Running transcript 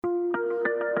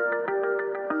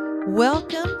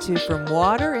Welcome to From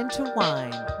Water into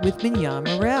Wine with Mignon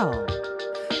Morel,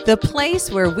 the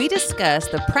place where we discuss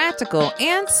the practical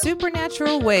and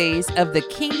supernatural ways of the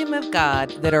kingdom of God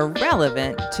that are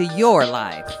relevant to your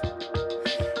life.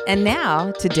 And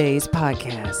now, today's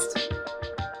podcast.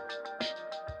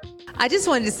 I just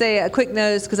wanted to say a quick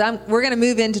notice because we're going to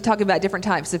move into talking about different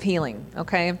types of healing,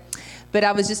 okay? But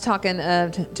I was just talking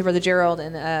to Brother Gerald,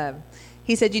 and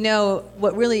he said, you know,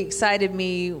 what really excited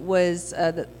me was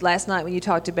last night when you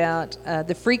talked about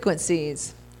the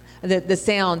frequencies, the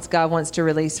sounds God wants to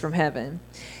release from heaven.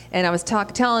 And I was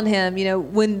telling him, you know,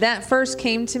 when that first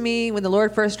came to me, when the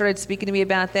Lord first started speaking to me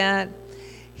about that,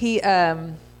 he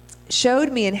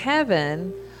showed me in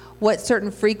heaven what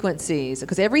certain frequencies,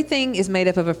 because everything is made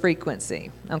up of a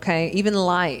frequency, okay? Even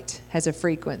light has a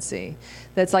frequency.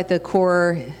 That's like the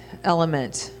core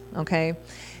element, okay?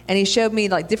 And he showed me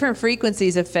like different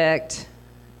frequencies affect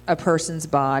a person's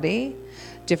body,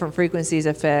 different frequencies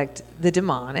affect the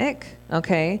demonic,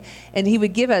 okay? And he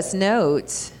would give us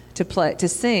notes to play, to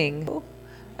sing.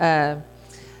 And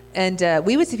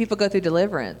we would see people go through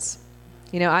deliverance.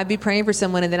 You know, I'd be praying for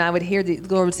someone, and then I would hear the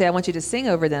Lord would say, I want you to sing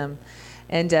over them.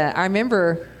 And I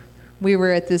remember we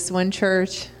were at this one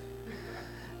church,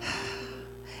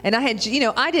 and I had, you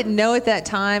know, I didn't know at that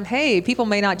time, hey, people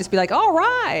may not just be like, all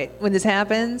right, when this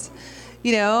happens.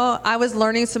 You know, I was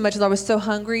learning so much. I was so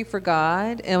hungry for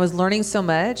God, and I was learning so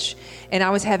much, and I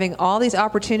was having all these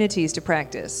opportunities to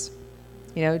practice.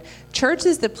 You know, church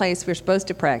is the place we're supposed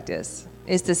to practice.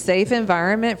 It's the safe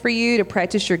environment for you to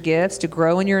practice your gifts, to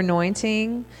grow in your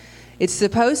anointing. It's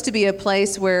supposed to be a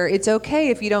place where it's okay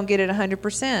if you don't get it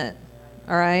 100%,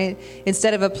 all right?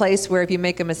 Instead of a place where if you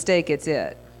make a mistake, it's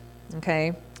it,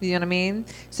 okay? You know what I mean?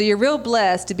 So you're real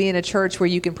blessed to be in a church where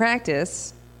you can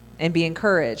practice and be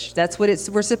encouraged. That's what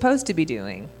we're supposed to be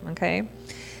doing, okay?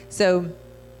 So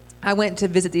I went to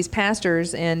visit these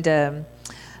pastors, and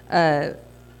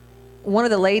one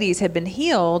of the ladies had been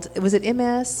healed. Was it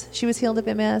MS? She was healed of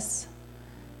MS?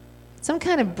 Some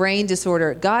kind of brain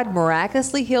disorder. God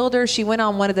miraculously healed her. She went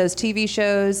on one of those TV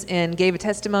shows and gave a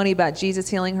testimony about Jesus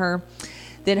healing her.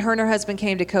 Then her and her husband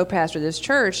came to co-pastor this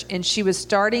church, and she was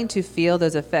starting to feel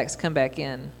those effects come back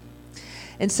in.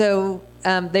 And so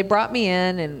they brought me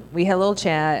in, and we had a little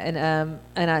chat,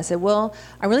 and I said, well,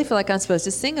 I really feel like I'm supposed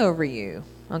to sing over you,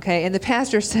 okay? And the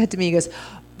pastor said to me, he goes,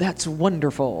 that's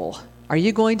wonderful. Are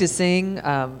you going to sing,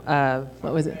 what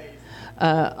was it?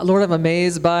 Lord, I'm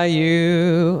amazed by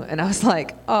you. And I was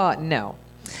like, oh, no.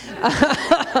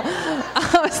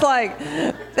 I was like,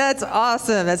 that's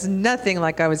awesome. That's nothing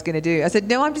like I was going to do. I said,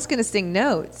 no, I'm just going to sing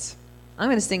notes. I'm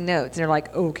going to sing notes. And they're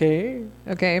like, okay.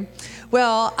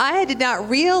 Well, I did not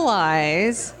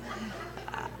realize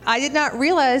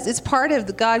it's part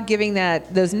of God giving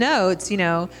those notes, you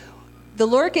know. The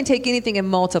Lord can take anything and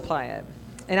multiply it.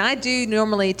 And I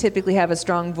do typically have a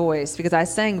strong voice because I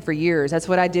sang for years. That's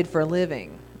what I did for a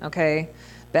living, okay?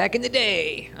 Back in the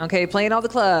day, okay? Playing all the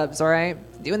clubs, all right?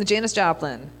 Doing the Janis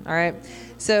Joplin, all right?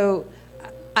 So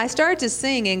I started to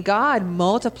sing, and God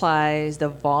multiplies the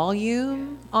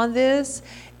volume on this,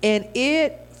 and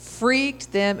it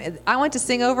freaked them. I went to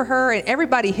sing over her, and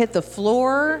everybody hit the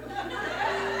floor.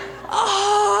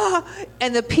 Oh,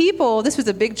 and the people, this was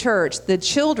a big church, the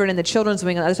children in the children's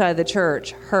wing on the other side of the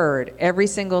church heard every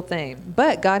single thing.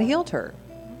 But God healed her.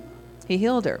 He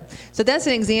healed her. So that's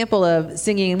an example of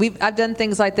singing. And I've done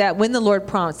things like that when the Lord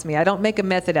prompts me. I don't make a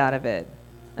method out of it.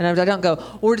 And I don't go,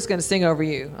 we're just going to sing over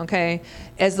you, okay?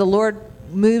 As the Lord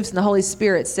moves and the Holy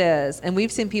Spirit says, and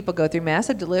we've seen people go through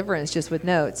massive deliverance just with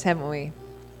notes, haven't we?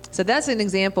 So that's an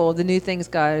example of the new things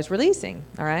God is releasing,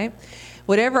 all right?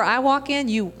 Whatever I walk in,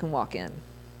 you can walk in.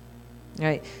 All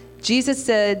right. Jesus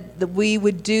said that we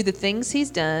would do the things he's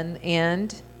done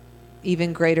and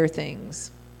even greater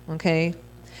things. Okay?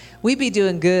 We'd be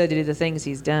doing good to do the things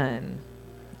he's done,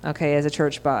 okay, as a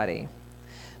church body.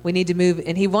 We need to move,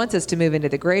 and he wants us to move into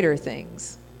the greater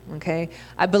things. Okay?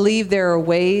 I believe there are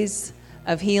ways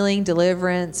of healing,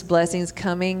 deliverance, blessings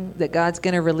coming that God's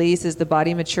going to release as the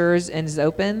body matures and is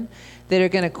open, that are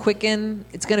going to quicken.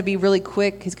 It's going to be really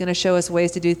quick. He's going to show us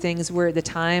ways to do things where the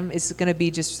time is going to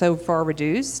be just so far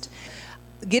reduced.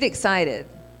 Get excited,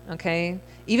 okay?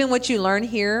 Even what you learn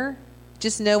here,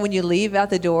 just know when you leave out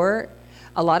the door,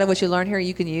 a lot of what you learn here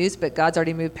you can use, but God's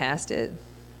already moved past it,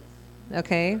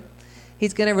 okay?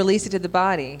 He's going to release it to the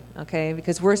body, okay?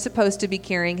 Because we're supposed to be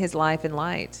carrying his life and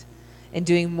light and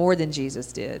doing more than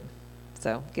Jesus did.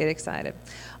 So get excited.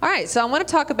 All right, so I want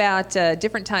to talk about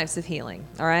different types of healing,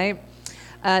 all right?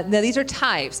 Now, these are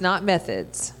types, not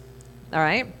methods, all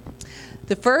right?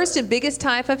 The first and biggest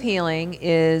type of healing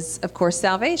is, of course,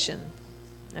 salvation,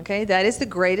 okay? That is the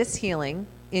greatest healing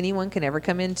anyone can ever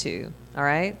come into. All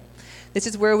right? This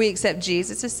is where we accept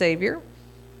Jesus as Savior,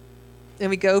 and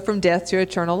we go from death to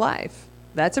eternal life.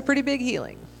 That's a pretty big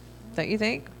healing, don't you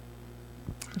think?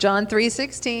 John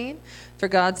 3:16, for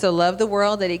God so loved the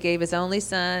world that he gave his only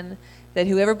Son, that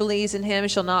whoever believes in him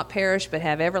shall not perish but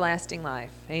have everlasting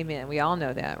life. Amen. We all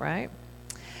know that, right?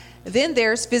 Then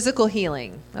there's physical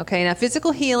healing. Okay, now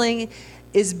physical healing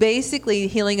is basically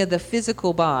healing of the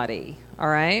physical body. All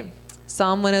right?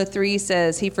 Psalm 103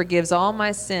 says, he forgives all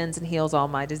my sins and heals all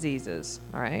my diseases.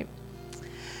 All right?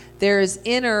 There's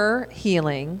inner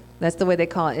healing. That's the way they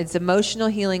call it. It's emotional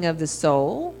healing of the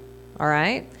soul. All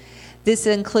right? This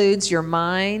includes your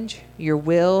mind, your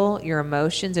will, your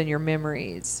emotions, and your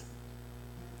memories.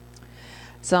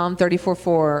 Psalm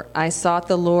 34:4, I sought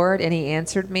the Lord, and he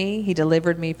answered me. He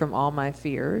delivered me from all my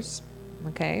fears.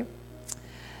 Okay?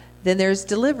 Then there's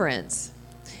deliverance.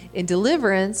 And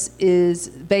deliverance is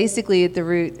basically at the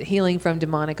root healing from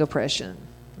demonic oppression.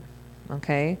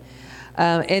 Okay?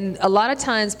 And a lot of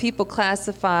times people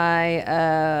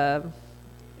classify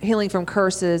healing from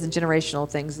curses and generational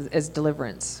things as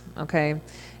deliverance, okay,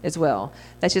 as well.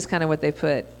 That's just kind of what they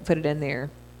put it in there.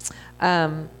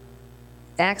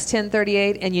 Acts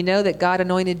 10:38, and you know that God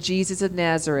anointed Jesus of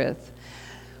Nazareth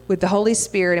with the Holy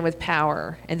Spirit and with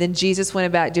power. And then Jesus went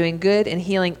about doing good and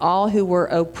healing all who were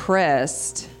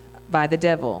oppressed by the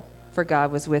devil, for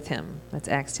God was with him. That's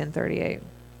Acts 10:38.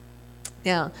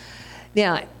 Now,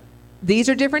 these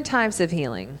are different types of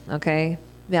healing, okay?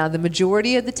 Now, the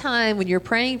majority of the time when you're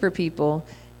praying for people,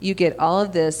 you get all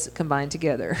of this combined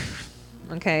together,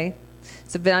 okay?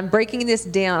 So, but I'm breaking this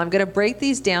down. I'm going to break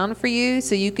these down for you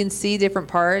so you can see different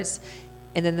parts,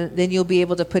 and then you'll be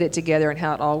able to put it together and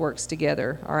how it all works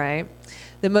together, all right?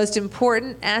 The most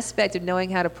important aspect of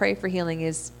knowing how to pray for healing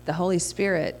is the Holy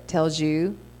Spirit tells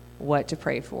you what to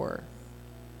pray for,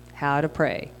 how to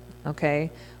pray,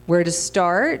 okay? Where to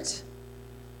start,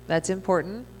 that's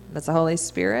important. That's the Holy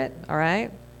Spirit, all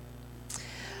right?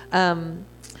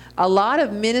 A lot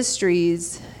of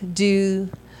ministries do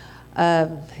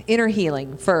inner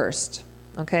healing first,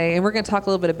 okay? And we're going to talk a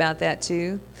little bit about that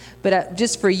too. But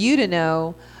just for you to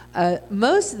know,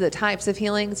 most of the types of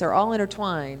healings are all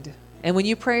intertwined. And when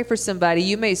you pray for somebody,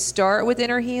 you may start with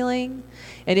inner healing,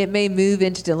 and it may move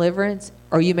into deliverance,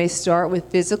 or you may start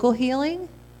with physical healing.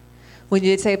 When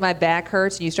you say, my back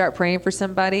hurts, and you start praying for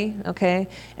somebody, okay?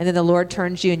 And then the Lord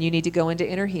turns you, and you need to go into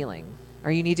inner healing,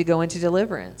 or you need to go into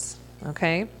deliverance,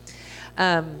 okay?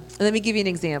 Let me give you an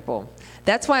example.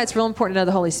 That's why it's real important to know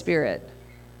the Holy Spirit,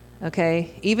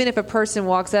 okay? Even if a person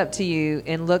walks up to you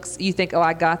and looks, you think, oh,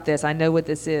 I got this, I know what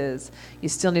this is, you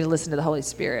still need to listen to the Holy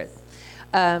Spirit.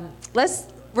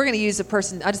 We're going to use a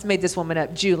person, I just made this woman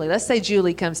up, Julie. Let's say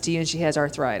Julie comes to you and she has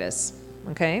arthritis,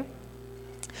 okay?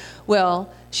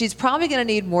 Well, she's probably going to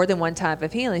need more than one type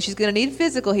of healing. She's going to need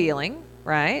physical healing,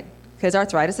 right? Because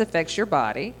arthritis affects your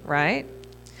body, right?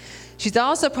 She's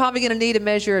also probably going to need a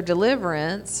measure of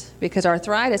deliverance because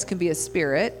arthritis can be a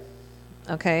spirit,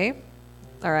 okay?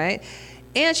 All right?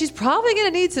 And she's probably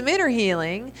going to need some inner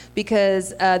healing because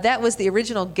that was the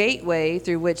original gateway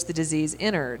through which the disease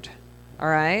entered, all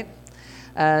right?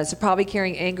 So probably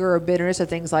carrying anger or bitterness or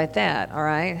things like that, all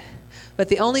right? But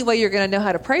the only way you're going to know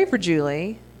how to pray for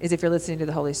Julie is if you're listening to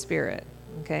the Holy Spirit,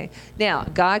 okay? Now,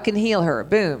 God can heal her.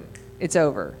 Boom. It's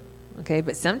over, okay?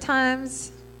 But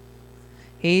sometimes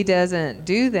he doesn't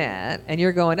do that, and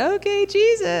you're going, okay,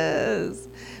 Jesus,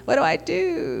 what do I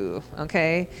do?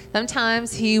 Okay?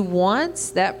 Sometimes he wants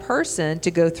that person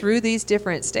to go through these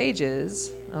different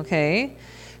stages, okay,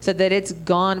 so that it's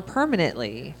gone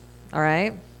permanently, all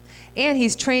right? And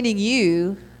he's training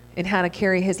you in how to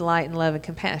carry his light and love and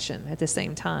compassion at the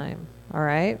same time, all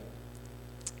right?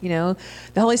 You know,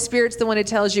 the Holy Spirit's the one who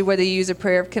tells you whether you use a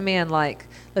prayer of command like,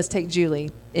 let's take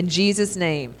Julie. In Jesus'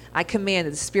 name, I command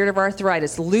that the spirit of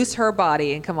arthritis loose her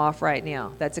body and come off right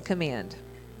now. That's a command,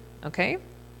 okay?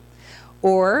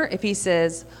 Or if he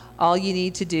says, all you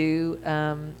need to do,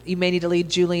 you may need to lead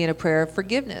Julie in a prayer of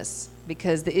forgiveness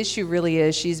because the issue really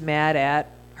is she's mad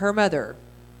at her mother,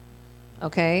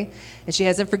 okay? And she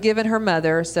hasn't forgiven her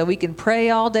mother, so we can pray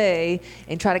all day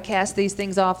and try to cast these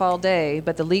things off all day,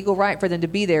 but the legal right for them to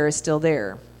be there is still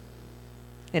there.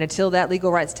 And until that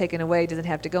legal right's taken away, it doesn't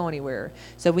have to go anywhere.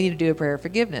 So we need to do a prayer of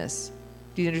forgiveness.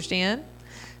 Do you understand?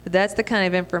 But that's the kind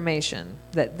of information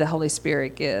that the Holy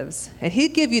Spirit gives. And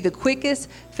he'd give you the quickest,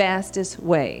 fastest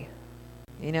way,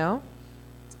 you know?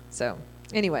 So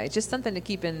anyway, just something to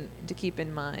keep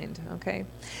in mind, okay?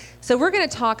 So we're going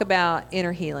to talk about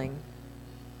inner healing.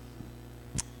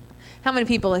 How many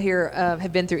people here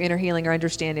have been through inner healing or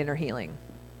understand inner healing?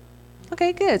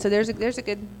 Okay, good. So there's a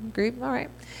good group. All right.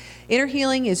 Inner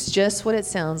healing is just what it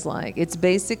sounds like. It's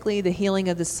basically the healing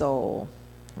of the soul,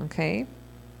 okay?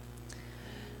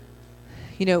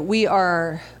 You know, we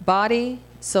are body,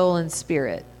 soul, and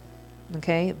spirit,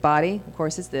 okay? Body, of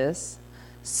course, is this.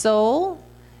 Soul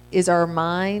is our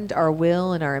mind, our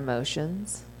will, and our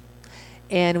emotions.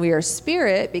 And we are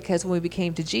spirit because when we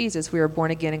became to Jesus, we were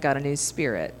born again and got a new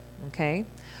spirit, okay?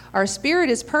 Our spirit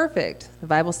is perfect. The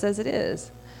Bible says it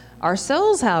is. Our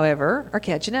souls, however, are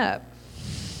catching up,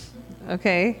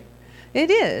 okay? It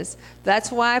is.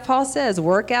 That's why Paul says,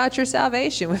 work out your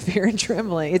salvation with fear and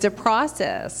trembling. It's a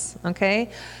process,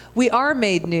 okay? We are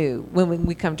made new when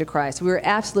we come to Christ.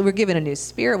 We're given a new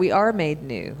spirit. We are made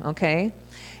new, okay?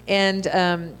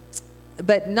 And,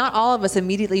 but not all of us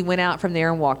immediately went out from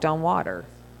there and walked on water,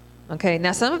 okay?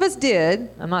 Now, some of us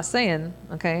did. I'm not saying,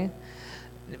 okay?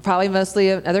 Probably mostly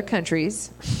in other countries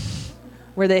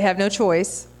where they have no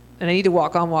choice and they need to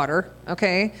walk on water,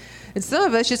 okay? And some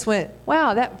of us just went,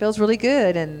 wow, that feels really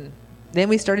good. And then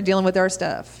we started dealing with our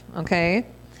stuff, okay?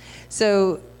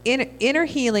 So inner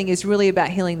healing is really about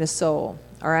healing the soul,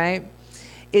 all right?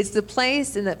 It's the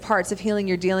place and the parts of healing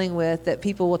you're dealing with that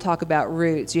people will talk about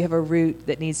roots. You have a root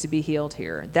that needs to be healed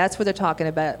here. That's what they're talking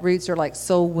about. Roots are like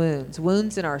soul wounds,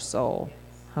 wounds in our soul,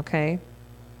 okay?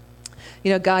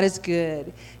 You know, God is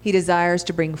good. He desires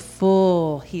to bring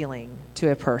full healing to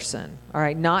a person, all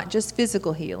right? Not just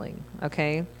physical healing,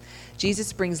 okay?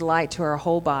 Jesus brings light to our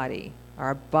whole body,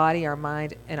 our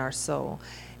mind, and our soul.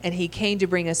 And he came to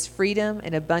bring us freedom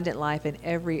and abundant life in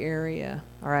every area,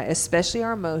 all right? Especially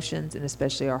our emotions and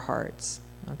especially our hearts,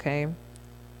 okay?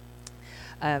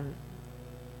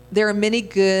 There are many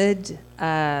good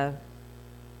inner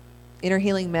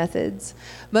healing methods.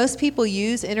 Most people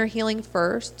use inner healing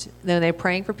first. Then they're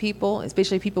praying for people,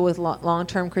 especially people with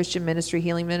long-term Christian ministry,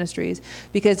 healing ministries,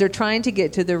 because they're trying to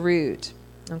get to the root,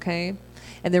 okay?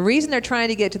 And the reason they're trying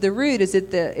to get to the root is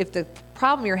that if the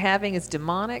problem you're having is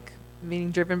demonic, meaning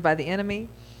driven by the enemy,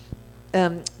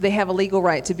 they have a legal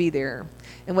right to be there.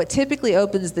 And what typically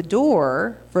opens the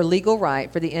door for legal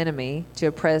right for the enemy to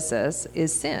oppress us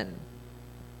is sin.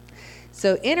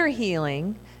 So inner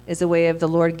healing is a way of the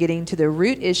Lord getting to the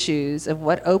root issues of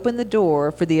what opened the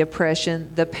door for the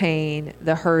oppression, the pain,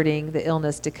 the hurting, the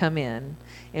illness to come in,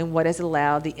 and what has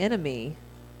allowed the enemy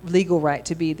legal right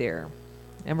to be there.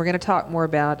 And we're going to talk more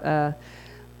about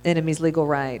enemy's legal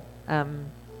right. You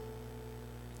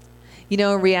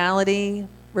know, in reality,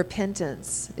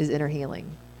 repentance is inner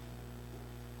healing.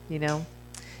 You know,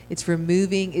 it's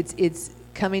removing, it's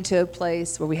coming to a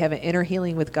place where we have an inner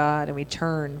healing with God and we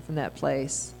turn from that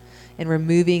place and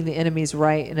removing the enemy's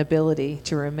right and ability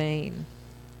to remain,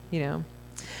 you know.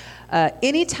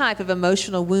 Any type of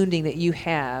emotional wounding that you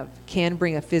have can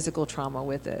bring a physical trauma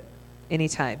with it, any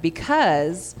type,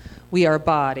 because we are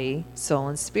body, soul,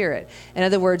 and spirit. In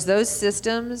other words, those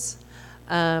systems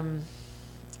are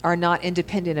not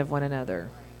independent of one another.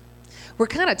 We're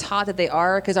kind of taught that they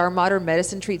are because our modern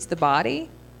medicine treats the body.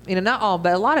 You know, not all,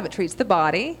 but a lot of it treats the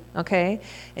body, okay?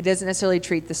 It doesn't necessarily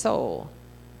treat the soul.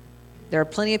 There are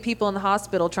plenty of people in the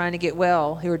hospital trying to get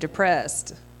well who are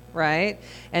depressed, right?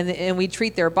 And we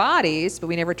treat their bodies, but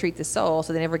we never treat the soul,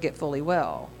 so they never get fully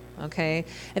well, okay?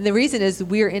 And the reason is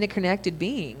we are interconnected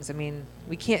beings. I mean,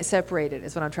 we can't separate it,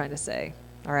 is what I'm trying to say,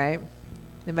 all right?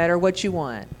 No matter what you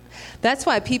want. That's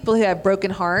why people who have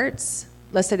broken hearts,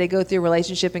 let's say they go through a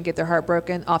relationship and get their heart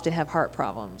broken, often have heart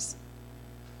problems.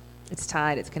 It's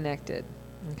tied, it's connected,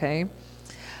 okay?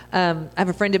 I have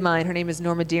a friend of mine, her name is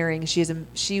Norma Deering.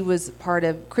 She was part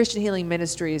of Christian Healing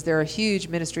Ministries. They're a huge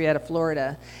ministry out of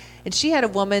Florida. And she had a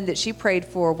woman that she prayed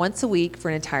for once a week for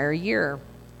an entire year.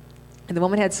 And the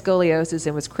woman had scoliosis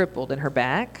and was crippled in her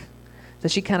back. So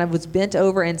she kind of was bent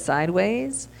over and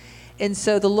sideways. And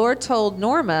so the Lord told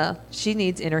Norma she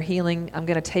needs inner healing. I'm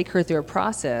going to take her through a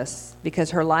process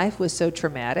because her life was so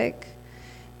traumatic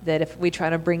that if we try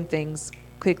to bring things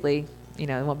quickly, you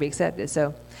know, it won't be accepted.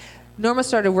 So Norma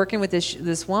started working with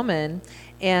this woman,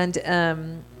 and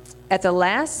at the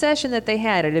last session that they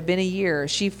had, it had been a year,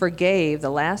 she forgave the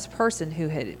last person who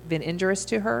had been injurious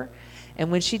to her.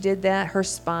 And when she did that, her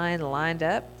spine lined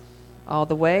up all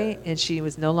the way, and she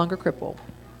was no longer crippled.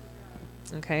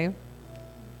 Okay?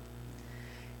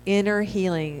 Inner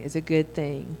healing is a good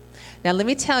thing. Now, let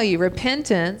me tell you,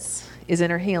 repentance is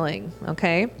inner healing,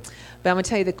 okay? But I'm going to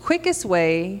tell you the quickest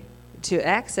way to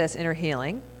access inner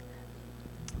healing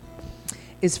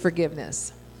is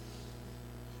forgiveness.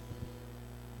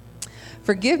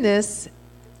 Forgiveness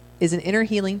is an inner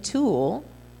healing tool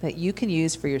that you can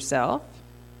use for yourself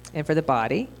and for the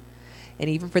body and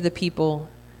even for the people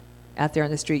out there on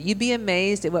the street. You'd be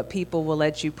amazed at what people will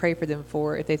let you pray for them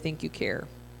for if they think you care.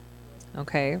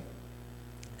 Okay?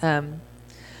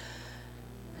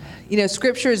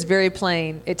 Scripture is very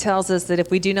plain. It tells us that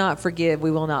if we do not forgive,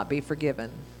 we will not be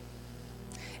forgiven.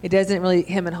 It doesn't really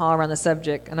hem and haw around the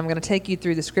subject, and I'm going to take you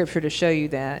through the Scripture to show you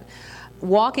that.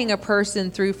 Walking a person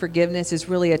through forgiveness is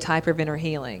really a type of inner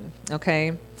healing,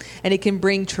 okay? And it can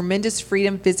bring tremendous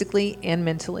freedom physically and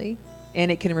mentally,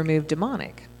 and it can remove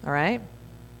demonic, all right?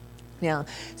 Now,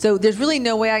 so there's really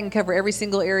no way I can cover every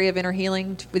single area of inner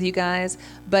healing with you guys,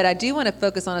 but I do want to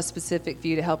focus on a specific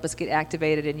few to help us get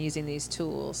activated in using these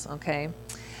tools, okay?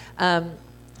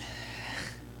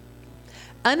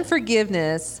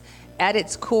 Unforgiveness, at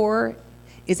its core,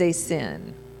 is a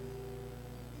sin,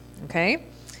 okay?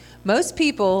 Most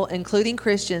people, including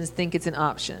Christians, think it's an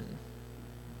option.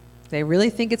 They really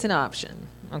think it's an option,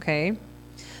 okay?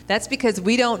 That's because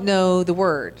we don't know the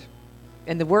Word.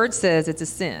 And the Word says it's a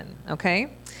sin,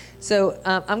 okay? So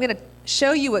I'm going to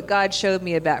show you what God showed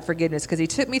me about forgiveness, because he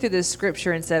took me through this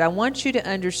Scripture and said, I want you to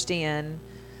understand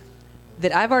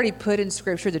that I've already put in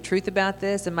Scripture the truth about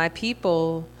this, and my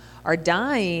people are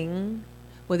dying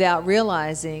without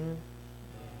realizing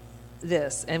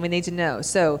this, and we need to know.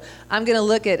 So I'm going to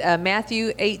look at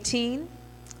Matthew 18,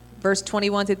 verse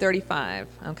 21 through 35,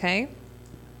 okay?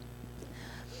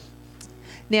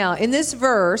 Now, in this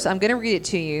verse, I'm going to read it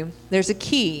to you. There's a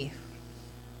key.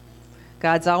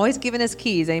 God's always given us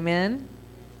keys, amen?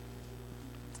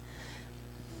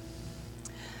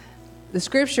 The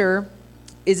Scripture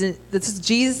this is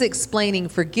Jesus explaining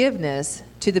forgiveness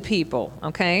to the people,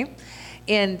 okay?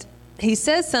 And he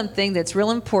says something that's real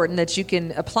important that you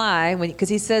can apply, because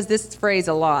he says this phrase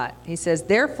a lot. He says,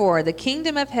 therefore, the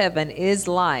kingdom of heaven is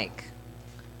like,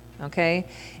 okay?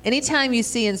 Anytime you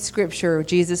see in Scripture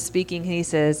Jesus speaking, he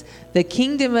says, the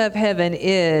kingdom of heaven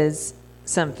is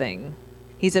something.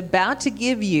 He's about to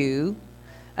give you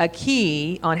a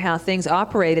key on how things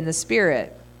operate in the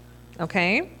Spirit,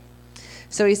 okay?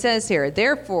 So he says here,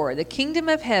 therefore, the kingdom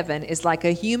of heaven is like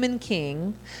a human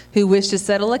king who wished to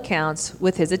settle accounts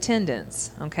with his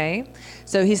attendants, okay?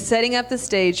 So he's setting up the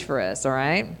stage for us, all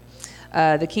right?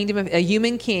 The kingdom of a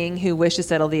human king who wished to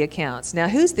settle the accounts. Now,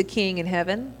 who's the king in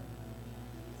heaven?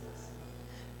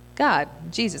 God,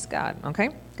 Jesus, God,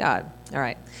 okay? God, all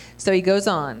right. So he goes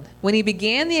on. When he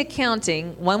began the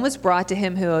accounting, one was brought to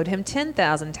him who owed him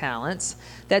 10,000 talents.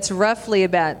 That's roughly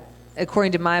about,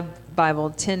 according to my Bible,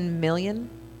 10 million,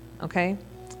 okay?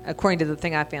 According to the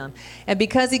thing I found. And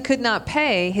because he could not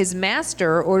pay, his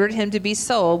master ordered him to be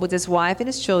sold with his wife and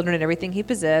his children and everything he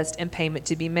possessed, and payment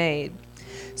to be made.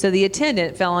 So the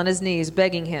attendant fell on his knees,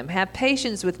 begging him, have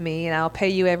patience with me, and I'll pay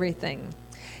you everything.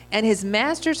 And his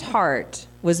master's heart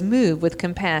was moved with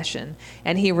compassion,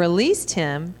 and he released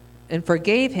him and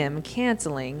forgave him,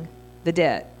 canceling the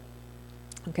debt.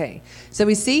 Okay, so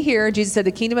we see here, Jesus said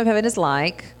the kingdom of heaven is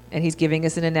like, and he's giving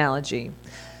us an analogy.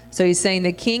 So he's saying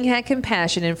the king had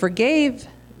compassion and forgave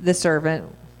the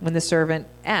servant when the servant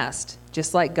asked.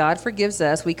 Just like God forgives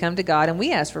us, we come to God and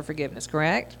we ask for forgiveness,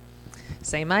 correct?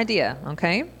 Same idea,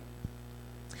 okay?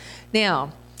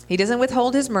 Now, he doesn't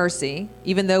withhold his mercy,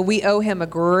 even though we owe him a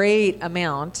great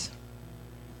amount.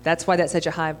 That's why that's such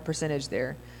a high percentage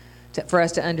there, for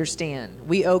us to understand.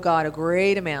 We owe God a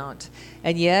great amount.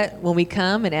 And yet, when we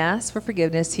come and ask for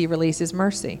forgiveness, he releases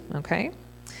mercy, okay?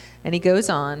 And he goes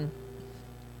on.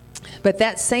 But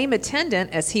that same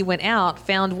attendant, as he went out,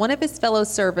 found one of his fellow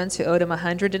servants who owed him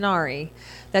 100 denarii.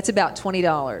 That's about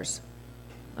 $20,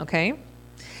 okay?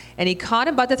 And he caught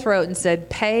him by the throat and said,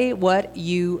 pay what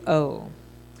you owe.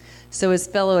 So his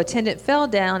fellow attendant fell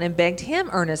down and begged him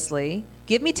earnestly,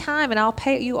 give me time and I'll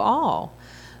pay you all.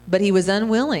 But he was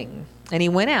unwilling, and he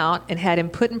went out and had him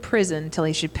put in prison till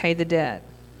he should pay the debt.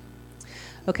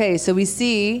 Okay, so we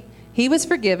see he was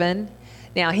forgiven.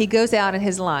 Now he goes out in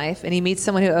his life and he meets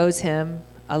someone who owes him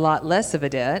a lot less of a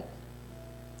debt.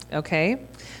 Okay,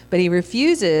 but he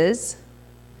refuses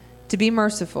to be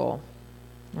merciful.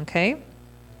 Okay,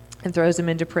 and throws him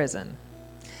into prison.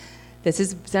 This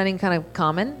is sounding kind of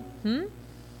common.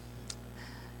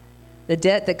 The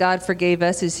debt that God forgave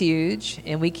us is huge,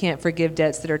 and we can't forgive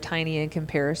debts that are tiny in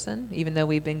comparison, even though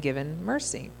we've been given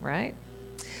mercy, right?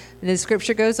 And the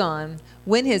scripture goes on,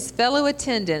 when his fellow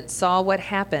attendants saw what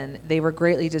happened, they were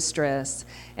greatly distressed,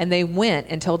 and they went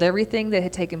and told everything that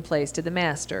had taken place to the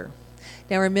master.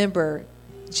 Now remember,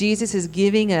 Jesus is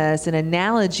giving us an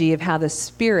analogy of how the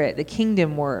Spirit, the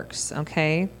kingdom works,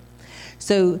 okay?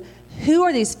 So who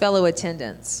are these fellow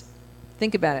attendants?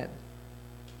 Think about it.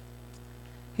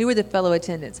 Who are the fellow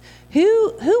attendants?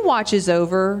 Who watches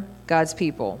over God's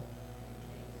people?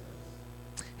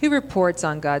 Who reports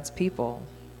on God's people?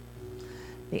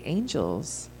 The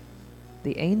angels.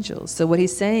 The angels. So what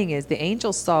he's saying is the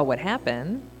angels saw what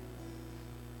happened,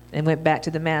 and went back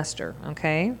to the master,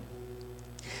 okay?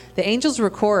 The angels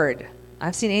record.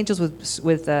 I've seen angels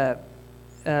with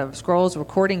scrolls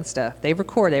recording stuff. They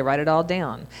record. They write it all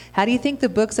down. How do you think the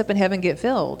books up in heaven get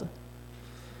filled?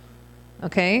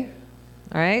 Okay?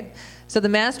 All right? So the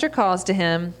master calls to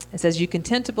him and says, "You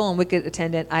contemptible and wicked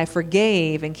attendant, I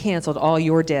forgave and canceled all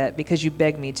your debt because you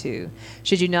begged me to.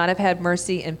 Should you not have had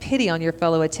mercy and pity on your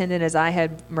fellow attendant as I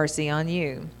had mercy on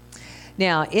you?"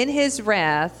 Now, in his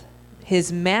wrath,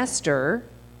 his master,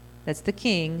 that's the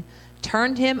king,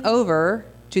 turned him over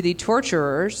to the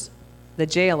torturers, the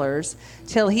jailers,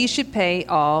 till he should pay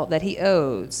all that he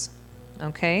owes.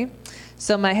 Okay?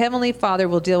 So my heavenly Father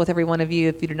will deal with every one of you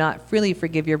if you do not freely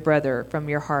forgive your brother from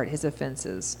your heart his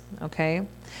offenses. Okay?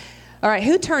 All right,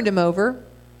 who turned him over?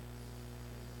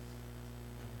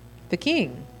 The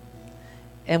king.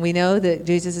 And we know that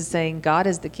Jesus is saying God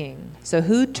is the king. So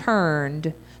who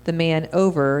turned the man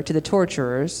over to the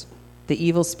torturers, the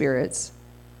evil spirits?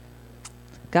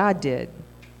 God did.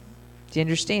 Do you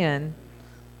understand?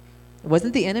 It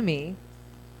wasn't the enemy.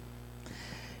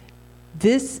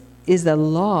 This is the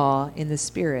law in the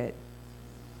spirit.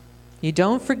 You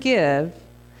don't forgive.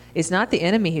 It's not the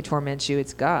enemy who torments you,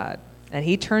 it's God. And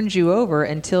he turns you over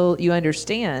until you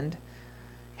understand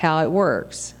how it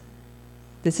works.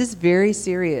 This is very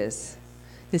serious.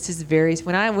 This is very,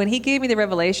 when he gave me the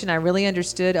revelation, I really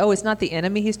understood, oh, it's not the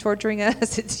enemy who's torturing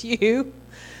us, it's you.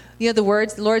 You know the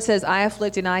words, the Lord says, "I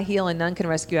afflict and I heal and none can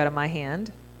rescue out of my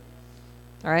hand."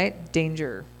 All right?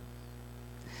 Danger.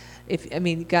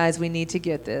 Guys, we need to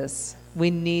get this.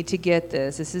 We need to get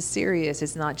this. This is serious.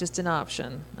 It's not just an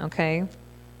option, okay?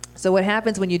 So what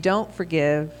happens when you don't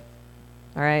forgive,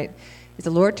 all right, is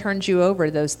the Lord turns you over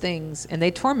to those things, and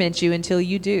they torment you until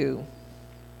you do,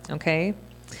 okay?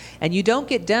 And you don't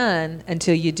get done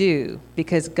until you do,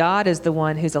 because God is the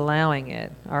one who's allowing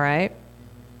it, all right?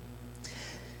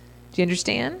 Do you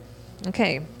understand?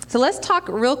 Okay, so let's talk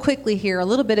real quickly here a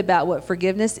little bit about what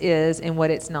forgiveness is and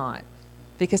what it's not.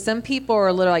 Because some people are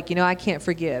a little like, I can't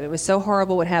forgive. It was so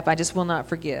horrible what happened. I just will not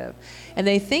forgive. And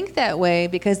they think that way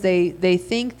because they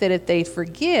think that if they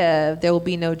forgive, there will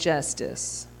be no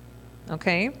justice.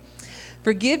 Okay?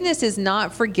 Forgiveness is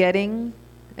not forgetting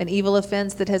an evil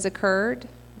offense that has occurred.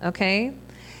 Okay?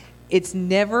 It's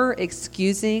never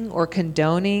excusing or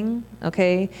condoning,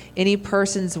 okay, any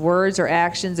person's words or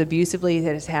actions abusively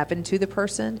that has happened to the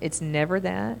person. It's never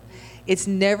that. It's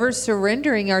never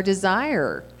surrendering our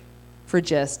desire for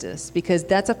justice, because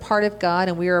that's a part of God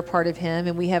and we are a part of him,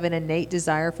 and we have an innate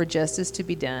desire for justice to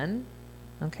be done.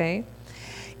 Okay?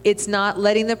 It's not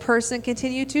letting the person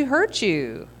continue to hurt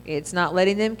you. It's not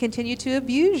letting them continue to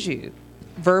abuse you,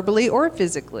 verbally or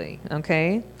physically.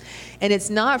 Okay? And it's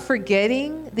not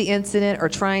forgetting the incident or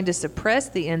trying to suppress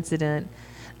the incident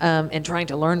and trying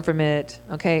to learn from it.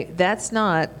 Okay? That's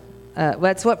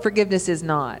what forgiveness is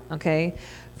not. Okay?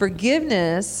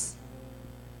 Forgiveness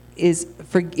is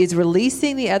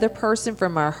releasing the other person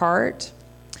from our heart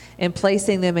and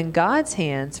placing them in God's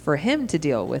hands for him to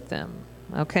deal with them,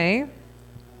 okay?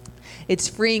 It's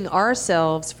freeing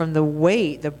ourselves from the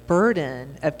weight, the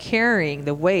burden of carrying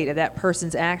the weight of that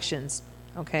person's actions,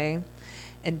 okay,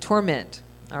 and torment,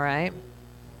 all right?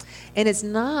 And it's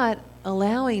not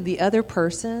allowing the other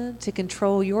person to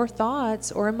control your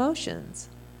thoughts or emotions.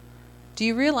 Do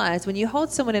you realize when you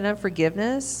hold someone in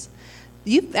unforgiveness,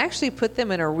 you've actually put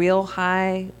them in a real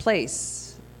high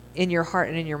place in your heart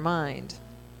and in your mind.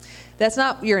 That's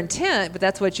not your intent, but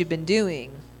that's what you've been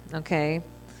doing, okay?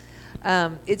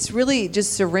 It's really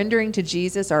just surrendering to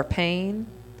Jesus our pain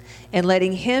and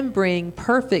letting him bring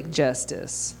perfect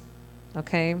justice,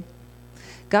 okay?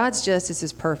 God's justice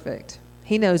is perfect.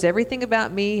 He knows everything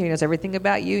about me. He knows everything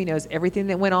about you. He knows everything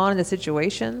that went on in the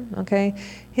situation, okay?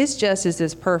 His justice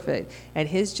is perfect, and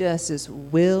his justice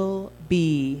will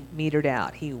be metered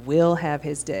out. He will have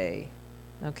his day,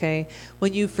 okay?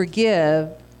 When you forgive,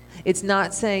 it's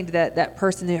not saying to that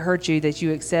person that hurt you that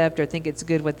you accept or think it's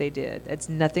good what they did. It's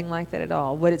nothing like that at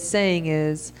all. What it's saying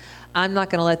is, I'm not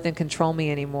going to let them control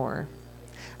me anymore.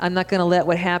 I'm not going to let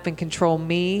what happened control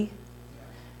me,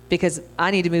 because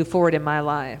I need to move forward in my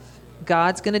life.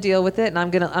 God's going to deal with it, and I'm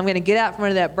going to get out from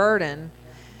under that burden,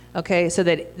 okay, so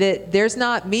that there's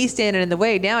not me standing in the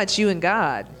way. Now it's you and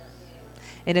God.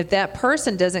 And if that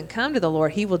person doesn't come to the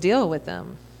Lord, he will deal with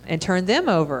them and turn them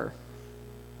over,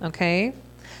 okay?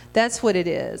 That's what it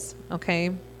is,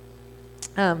 okay?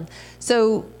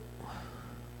 So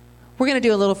we're going to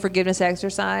do a little forgiveness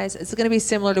exercise. It's going to be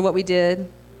similar to what we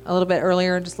did a little bit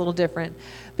earlier, just a little different,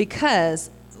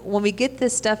 because when we get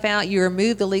this stuff out, you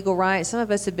remove the legal right. Some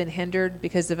of us have been hindered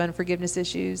because of unforgiveness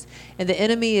issues, and the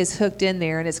enemy is hooked in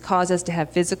there, and it's caused us to have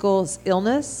physical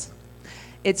illness,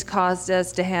 It's caused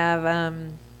us to have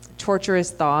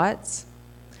torturous thoughts.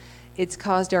 It's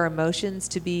caused our emotions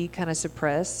to be kind of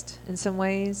suppressed in some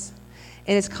ways.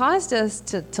 And it's caused us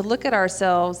to look at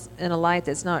ourselves in a light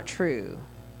that's not true.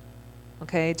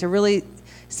 Okay? To really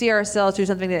see ourselves through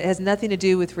something that has nothing to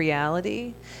do with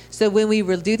reality. So when we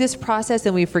do this process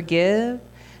and we forgive,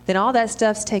 then all that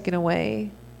stuff's taken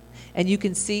away. And you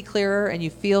can see clearer and you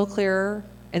feel clearer,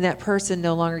 and that person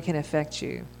no longer can affect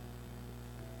you.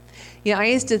 You know, I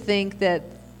used to think that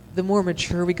the more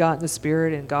mature we got in the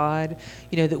Spirit and God,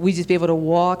 you know, that we'd just be able to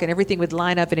walk and everything would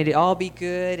line up and it'd all be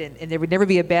good and there would never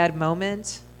be a bad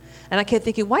moment. And I kept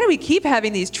thinking, why do we keep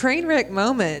having these train wreck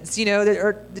moments? You know,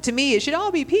 or to me, it should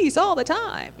all be peace all the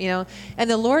time, you know. And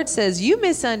the Lord says, you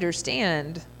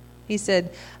misunderstand. He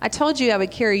said, I told you I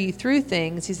would carry you through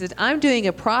things. He said, I'm doing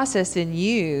a process in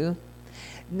you.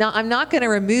 Now, I'm not going to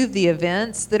remove the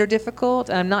events that are difficult.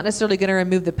 I'm not necessarily going to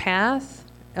remove the path,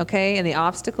 okay, and the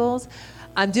obstacles.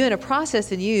 I'm doing a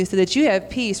process in you so that you have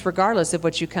peace regardless of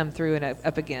what you come through and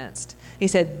up against. He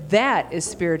said, that is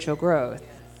spiritual growth.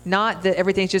 Not that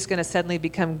everything's just going to suddenly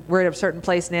become, we're at a certain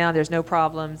place now, there's no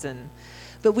problems.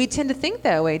 But we tend to think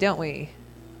that way, don't we?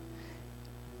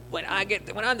 When I'm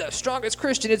the strongest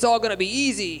Christian, it's all going to be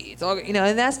easy. It's all, you know,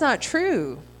 and that's not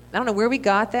true. I don't know where we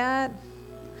got that.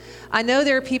 I know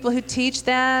there are people who teach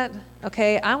that.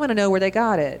 Okay, I want to know where they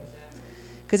got it.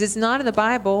 Because it's not in the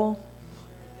Bible.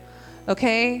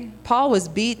 Okay? Paul was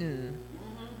beaten.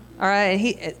 All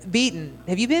right? Beaten.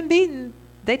 Have you been beaten?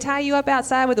 They tie you up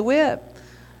outside with a whip.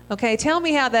 Okay? Tell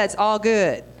me how that's all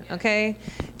good. Okay?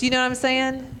 Do you know what I'm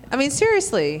saying? I mean,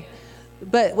 seriously.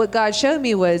 But what God showed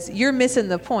me was, you're missing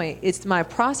the point. It's my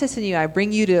process in you. I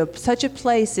bring you to such a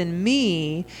place in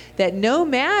me that no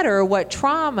matter what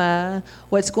trauma,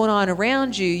 what's going on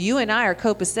around you, you and I are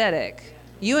copacetic.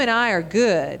 You and I are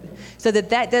good. So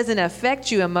that doesn't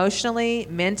affect you emotionally,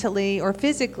 mentally, or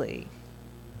physically.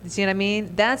 You see what I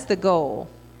mean? That's the goal.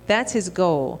 That's his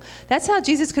goal. That's how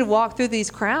Jesus could walk through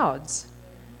these crowds.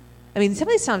 I mean, some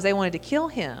of these times they wanted to kill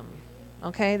him.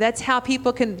 Okay? That's how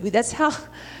people can,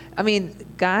 I mean,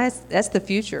 guys, that's the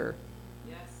future.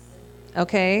 Yes.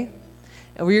 Okay?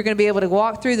 And we're going to be able to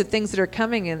walk through the things that are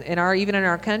coming even in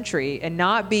our country and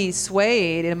not be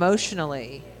swayed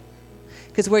emotionally.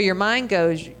 Because where your mind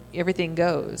goes, everything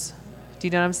goes. Do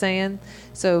you know what I'm saying?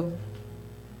 So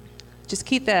just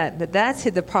keep that's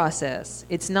the process.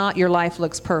 It's not your life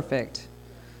looks perfect.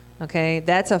 Okay?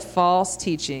 That's a false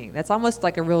teaching. That's almost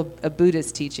like a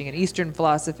Buddhist teaching, an Eastern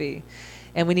philosophy.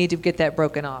 And we need to get that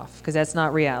broken off because that's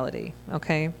not reality,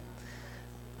 okay?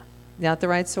 Not the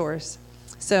right source.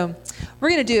 So we're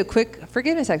going to do a quick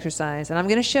forgiveness exercise, and I'm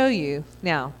going to show you.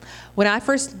 Now, when I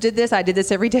first did this, I did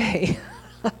this every day,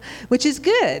 which is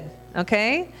good,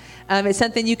 okay? It's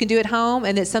something you can do at home,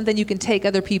 and it's something you can take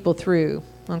other people through,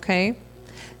 okay?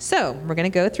 So we're going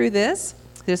to go through this.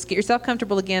 Just get yourself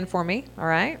comfortable again for me, all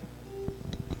right?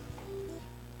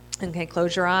 Okay,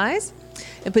 close your eyes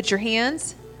and put your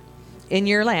hands in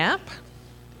your lap.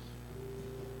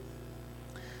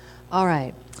 All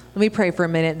right. Let me pray for a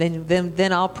minute,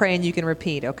 then I'll pray and you can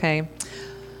repeat, okay?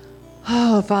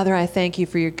 Oh, Father, I thank you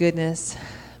for your goodness.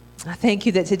 I thank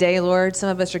you that today, Lord, some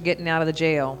of us are getting out of the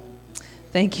jail.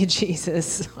 Thank you,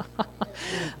 Jesus.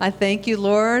 I thank you,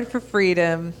 Lord, for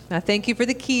freedom. I thank you for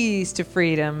the keys to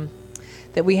freedom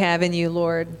that we have in you,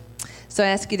 Lord. So I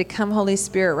ask you to come, Holy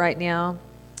Spirit, right now.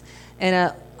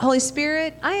 And Holy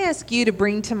Spirit, I ask you to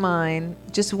bring to mind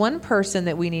just one person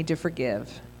that we need to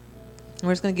forgive. And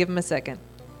we're just going to give them a second.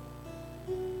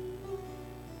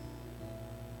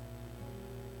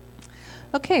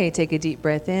 Okay, take a deep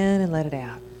breath in and let it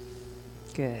out.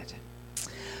 Good.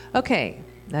 Okay,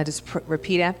 now just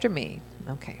repeat after me.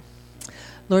 Okay.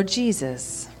 Lord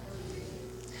Jesus,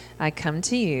 I come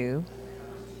to you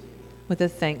with a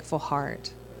thankful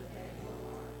heart.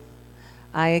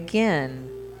 I again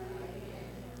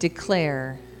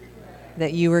declare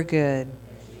that you are good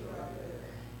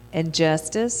and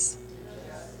justice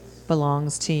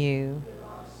belongs to you.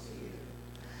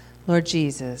 Lord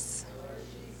Jesus,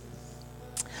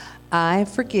 I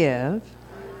forgive.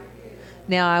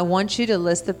 Now I want you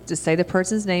to say the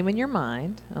person's name in your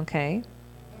mind, okay?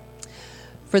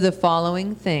 For the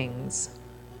following things.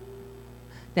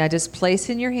 Now just place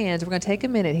in your hands. We're going to take a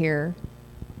minute here.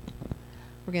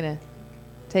 We're going to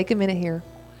take a minute here.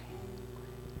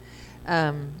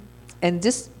 And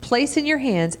just place in your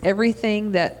hands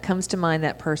everything that comes to mind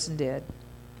that person did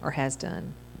or has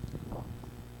done.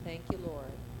 Thank you, Lord.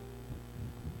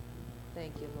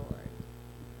 Thank you, Lord.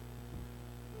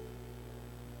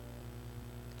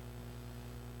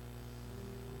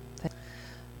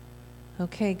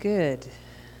 Okay, good.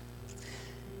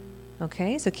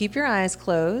 Okay, so keep your eyes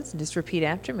closed and just repeat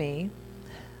after me.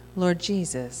 Lord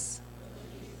Jesus,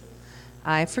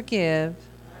 I forgive,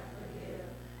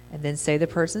 and then say the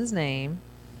person's name,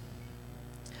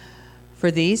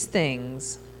 for these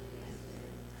things,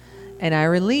 and I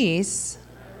release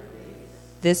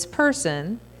this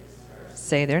person,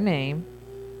 say their name,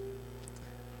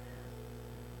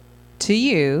 to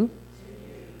you,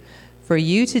 for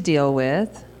you to deal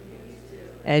with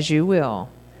as you will.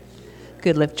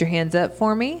 Good. Lift your hands up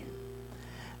for me.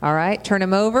 All right. Turn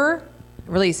them over.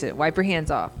 Release it. Wipe your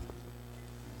hands off.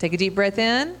 Take a deep breath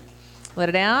in. Let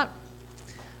it out.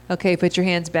 Okay. Put your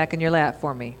hands back in your lap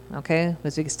for me. Okay.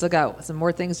 Because we still got some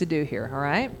more things to do here. All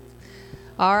right.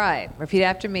 All right. Repeat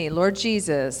after me. Lord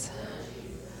Jesus,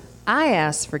 I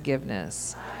ask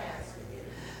forgiveness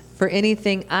for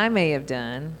anything I may have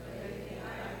done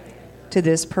to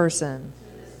this person,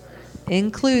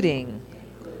 including.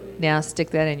 Now stick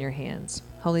that in your hands.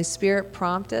 Holy Spirit,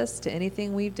 prompt us to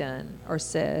anything we've done or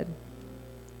said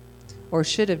or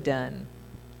should have done.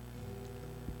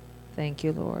 Thank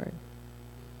you, Lord.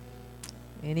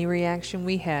 Any reaction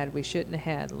we had, we shouldn't have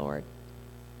had, Lord.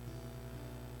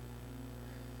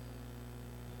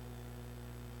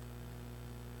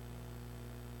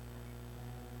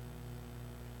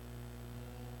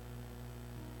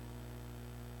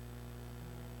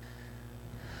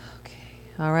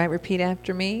 All right, repeat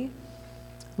after me.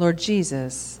 Lord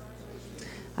Jesus,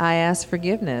 I ask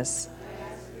forgiveness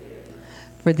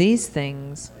for these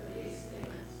things,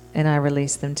 and I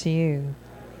release them to you.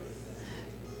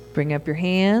 Bring up your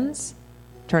hands,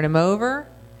 turn them over,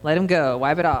 let them go,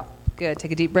 wipe it off. Good.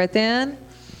 Take a deep breath in.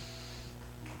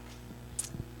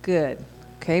 Good.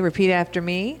 Okay, repeat after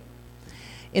me.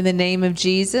 In the name of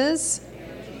Jesus,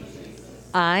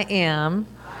 I am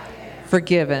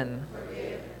forgiven.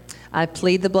 I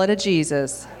plead the blood of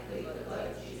Jesus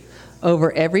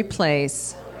over every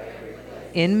place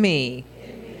in me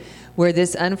where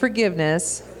this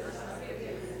unforgiveness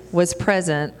was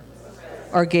present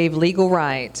or gave legal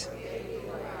right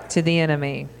to the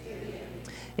enemy.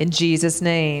 In Jesus'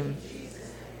 name,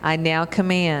 I now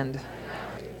command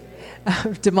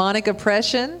demonic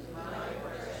oppression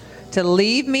to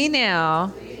leave me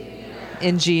now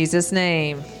in Jesus'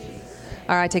 name.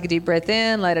 All right, take a deep breath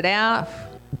in, let it out.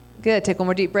 Good. Take one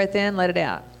more deep breath in. Let it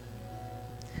out.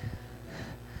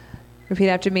 Repeat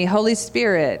after me. Holy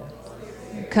Spirit,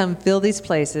 come fill these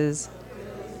places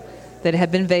that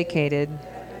have been vacated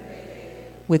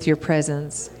with your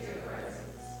presence,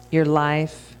 your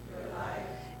life,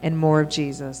 and more of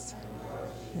Jesus.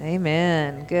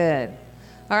 Amen. Good.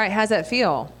 All right. How's that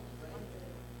feel?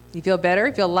 You feel better?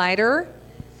 You feel lighter?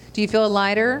 Do you feel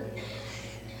lighter?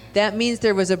 That means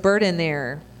there was a burden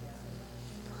there.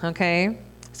 Okay?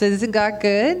 So isn't God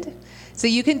good? So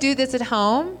you can do this at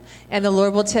home, and the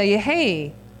Lord will tell you,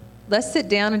 hey, let's sit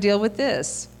down and deal with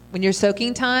this. When you're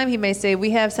soaking time, he may say,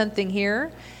 we have something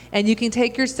here, and you can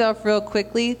take yourself real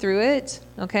quickly through it,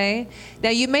 okay? Now,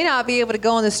 you may not be able to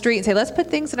go on the street and say, let's put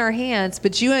things in our hands,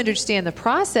 but you understand the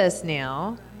process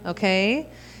now, okay?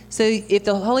 So if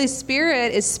the Holy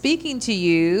Spirit is speaking to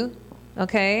you,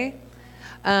 okay,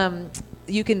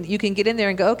 you can get in there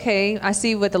and go, okay, I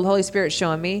see what the Holy Spirit's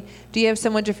showing me. Do you have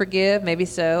someone to forgive? Maybe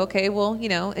so. Okay, well,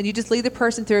 and you just lead the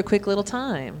person through a quick little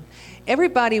time.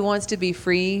 Everybody wants to be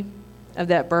free of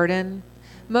that burden.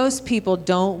 Most people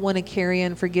don't want to carry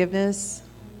unforgiveness,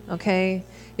 okay,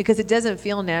 because it doesn't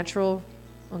feel natural,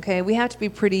 okay? We have to be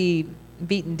pretty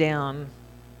beaten down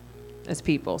as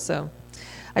people, so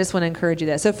I just want to encourage you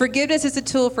that. So forgiveness is a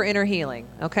tool for inner healing,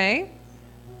 okay,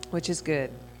 which is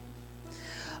good.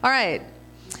 All right.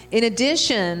 In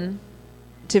addition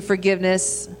to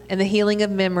forgiveness and the healing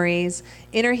of memories,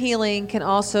 inner healing can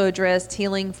also address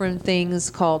healing from things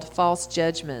called false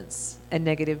judgments and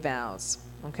negative vows.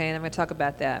 Okay, and I'm going to talk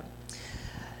about that.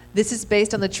 This is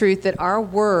based on the truth that our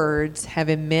words have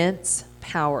immense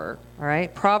power. All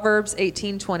right, Proverbs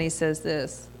 18:20 says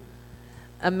this: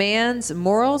 a man's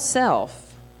moral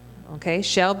self, okay,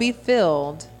 shall be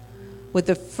filled with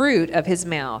the fruit of his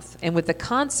mouth, and with the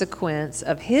consequence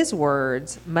of his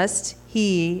words must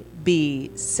he be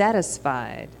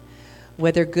satisfied,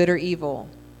 whether good or evil.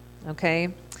 Okay?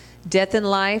 Death and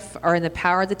life are in the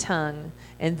power of the tongue,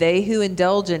 and they who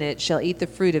indulge in it shall eat the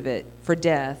fruit of it, for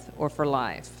death or for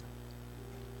life.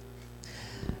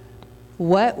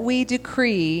 What we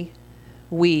decree,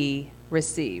 we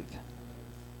receive.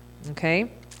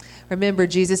 Okay? Remember,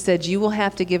 Jesus said you will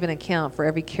have to give an account for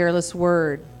every careless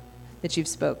word that you've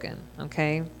spoken,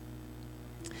 okay?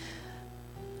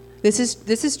 This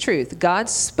is truth. God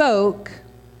spoke,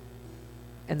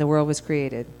 and the world was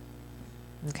created,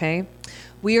 okay?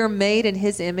 We are made in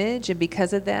his image, and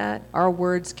because of that, our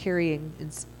words carry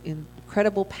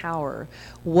incredible power.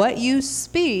 What you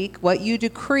speak, what you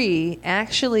decree,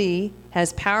 actually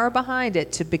has power behind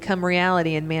it to become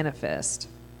reality and manifest.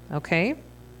 Okay?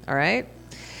 All right?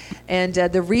 And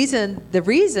the reason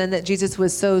that Jesus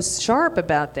was so sharp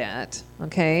about that,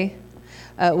 okay,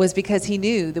 was because he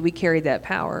knew that we carried that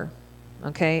power,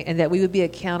 okay, and that we would be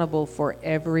accountable for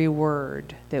every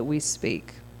word that we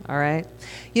speak. All right?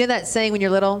 You know that saying when you're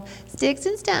little, sticks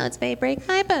and stones may break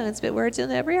my bones, but words will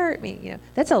never hurt me. You know,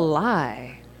 that's a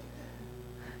lie.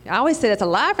 I always say that's a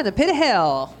lie from the pit of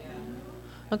hell.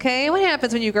 Okay? What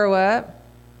happens when you grow up?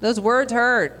 Those words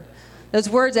hurt. Those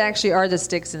words actually are the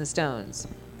sticks and stones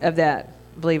of that,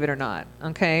 believe it or not,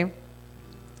 okay?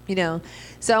 You know,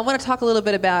 so I want to talk a little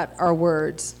bit about our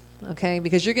words, okay?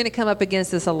 Because you're going to come up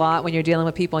against this a lot when you're dealing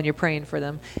with people and you're praying for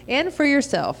them and for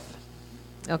yourself,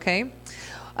 okay?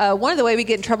 One of the ways we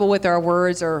get in trouble with our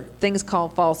words are things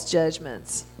called false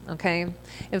judgments, okay?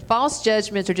 And false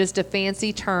judgments are just a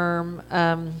fancy term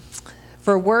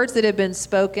for words that have been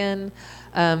spoken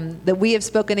that we have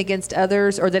spoken against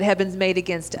others or that have been made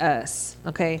against us,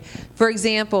 okay? For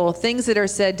example, things that are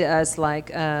said to us like,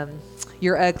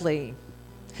 you're ugly,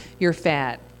 you're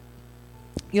fat,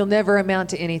 you'll never amount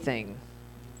to anything,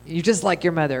 you're just like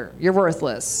your mother, you're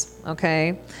worthless,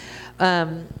 okay?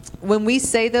 When we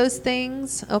say those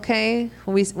things, okay,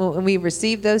 when we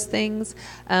receive those things,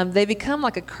 they become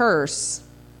like a curse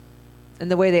in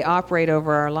the way they operate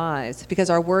over our lives because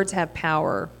our words have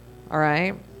power, all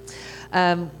right?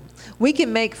 We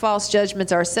can make false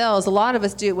judgments ourselves. A lot of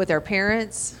us do it with our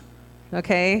parents,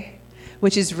 okay,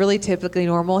 which is really typically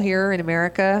normal here in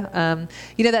America.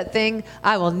 You know that thing,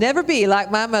 I will never be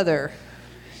like my mother.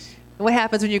 What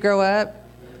happens when you grow up?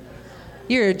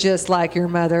 You're just like your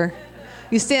mother.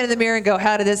 You stand in the mirror and go,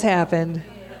 how did this happen?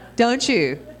 Don't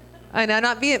you? And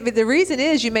the reason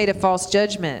is you made a false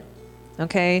judgment.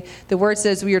 Okay? The word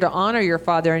says we are to honor your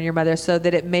father and your mother so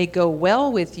that it may go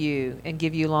well with you and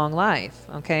give you long life.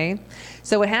 Okay?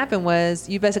 So what happened was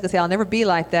you basically say, I'll never be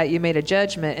like that. You made a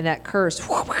judgment, and that curse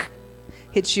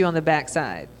hits you on the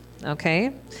backside.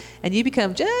 Okay? And you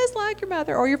become just like your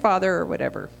mother or your father or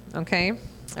whatever. Okay?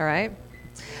 All right?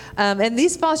 And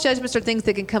these false judgments are things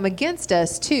that can come against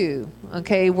us too,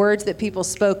 okay? Words that people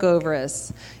spoke over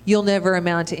us. You'll never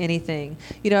amount to anything.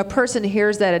 You know, a person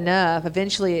hears that enough,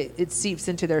 eventually it seeps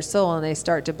into their soul and they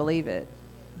start to believe it,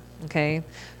 okay?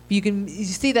 You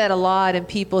see that a lot in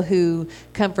people who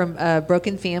come from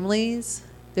broken families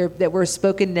that were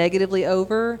spoken negatively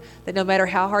over, that no matter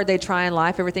how hard they try in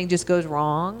life, everything just goes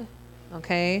wrong.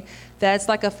 Okay? That's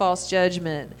like a false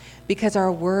judgment because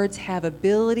our words have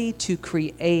ability to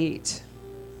create.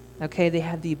 Okay? They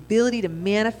have the ability to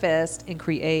manifest and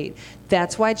create.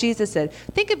 That's why Jesus said,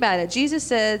 think about it. Jesus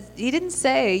said, he didn't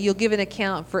say you'll give an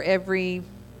account for every,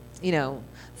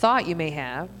 thought you may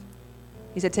have.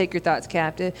 He said, take your thoughts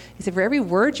captive. He said, for every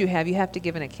word you have to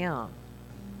give an account.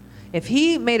 If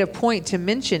he made a point to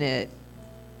mention it,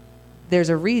 there's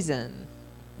a reason.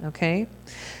 Okay?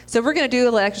 So we're going to do a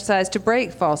little exercise to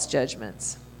break false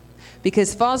judgments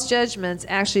because false judgments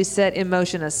actually set in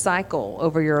motion a cycle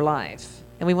over your life.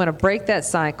 And we want to break that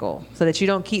cycle so that you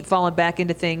don't keep falling back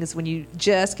into things when you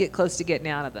just get close to getting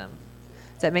out of them.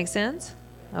 Does that make sense?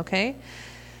 Okay.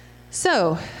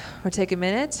 So we'll take a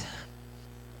minute.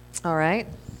 All right.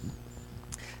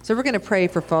 So we're going to pray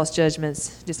for false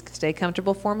judgments. Just stay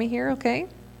comfortable for me here, okay?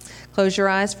 Close your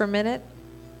eyes for a minute.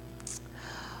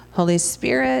 Holy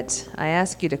Spirit, I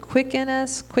ask you to quicken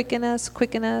us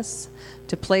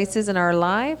to places in our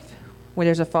life where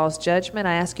there's a false judgment.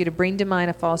 I ask you to bring to mind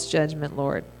a false judgment,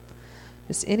 Lord.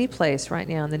 Just any place right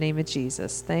now in the name of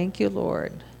Jesus. Thank you,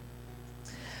 Lord.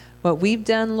 What we've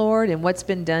done, Lord, and what's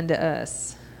been done to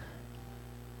us.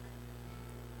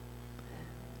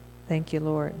 Thank you,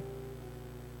 Lord.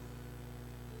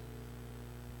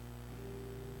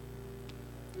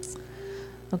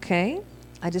 Okay.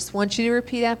 I just want you to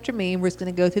repeat after me. We're just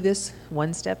going to go through this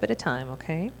one step at a time,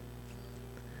 okay?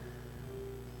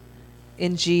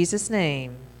 In Jesus'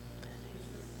 name,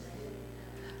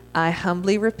 I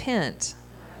humbly repent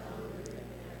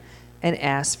and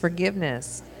ask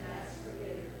forgiveness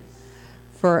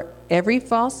for every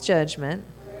false judgment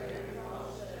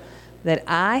that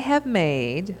I have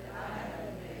made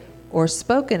or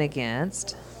spoken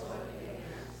against.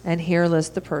 And here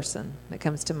list the person that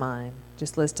comes to mind.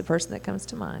 Just list the person that comes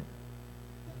to mind.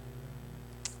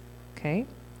 Okay?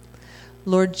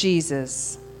 Lord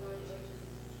Jesus,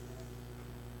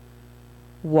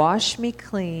 wash me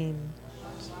clean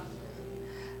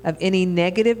of any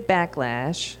negative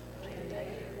backlash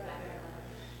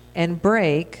and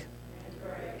break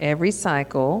every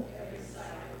cycle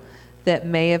that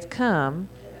may have come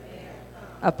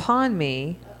upon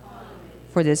me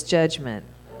for this judgment.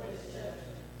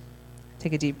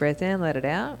 Take a deep breath in, let it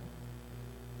out.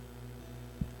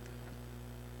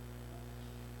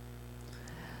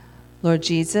 Lord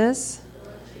Jesus,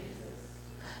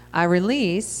 I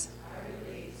release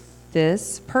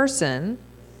this person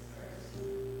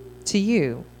to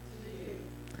you.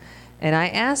 And I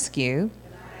ask you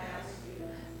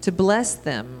to bless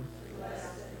them,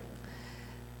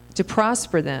 to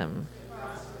prosper them,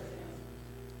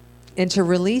 and to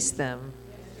release them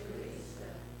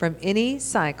from any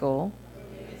cycle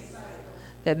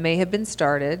that may have been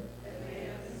started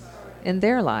in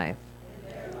their life.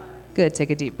 Good. Take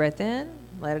a deep breath in.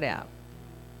 Let it out.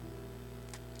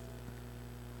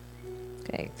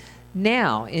 Okay.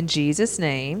 Now, in Jesus'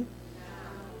 name,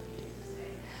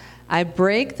 I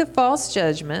break the false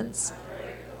judgments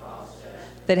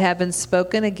that have been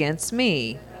spoken against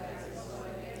me,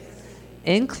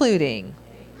 including,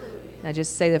 now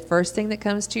just say the first thing that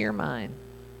comes to your mind.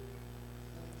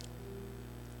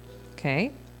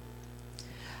 Okay?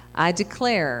 I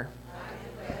declare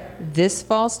this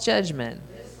false judgment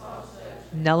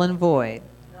null and void.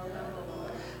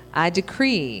 I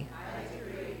decree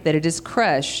that it is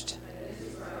crushed,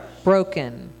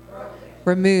 broken,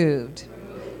 removed,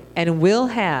 and will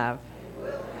have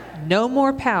no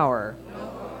more power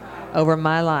over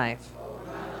my life.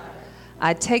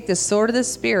 I take the sword of the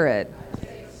Spirit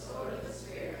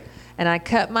and I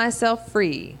cut myself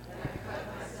free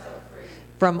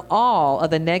from all of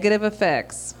the negative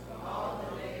effects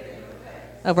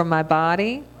over my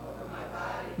body,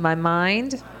 my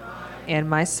mind, and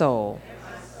my soul.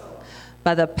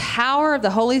 By the power of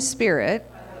the Holy Spirit,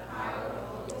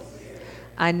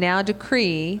 I now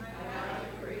decree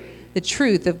the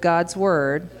truth of God's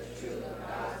Word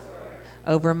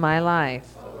over my life.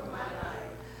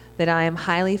 That I am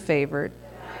highly favored,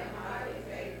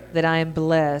 that I am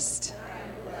blessed,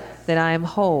 that I am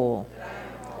whole,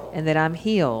 and that I'm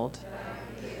healed.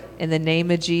 In the name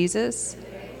of Jesus,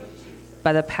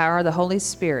 by the power of the Holy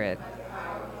Spirit,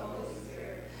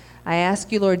 I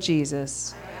ask you, Lord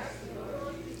Jesus,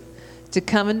 to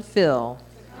come and fill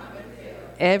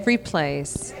every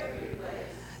place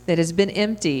that has been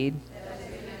emptied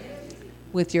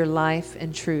with your life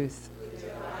and truth.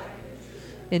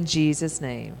 In Jesus'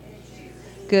 name.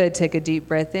 Good. Take a deep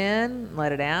breath in,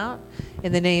 let it out.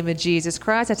 In the name of Jesus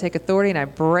Christ, I take authority and I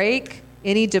break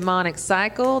any demonic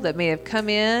cycle that may have come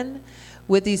in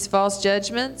with these false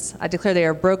judgments. I declare they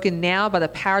are broken now by the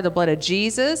power of the blood of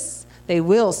Jesus. They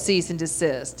will cease and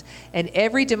desist. And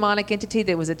every demonic entity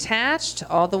that was attached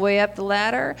all the way up the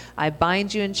ladder, I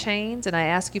bind you in chains, and I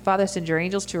ask you, Father, send your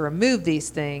angels to remove these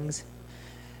things.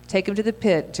 Take them to the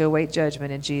pit to await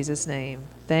judgment in Jesus' name.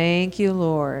 Thank you,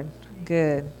 Lord.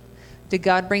 Good. Did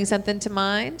God bring something to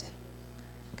mind?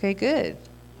 Okay, good.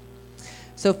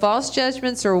 So false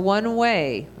judgments are one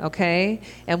way, okay?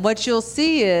 And what you'll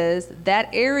see is that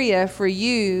area for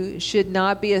you should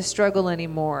not be a struggle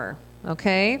anymore,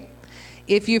 okay?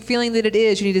 If you're feeling that it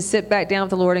is, you need to sit back down with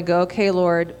the Lord and go, okay,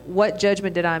 Lord, what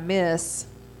judgment did I miss?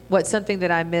 What's something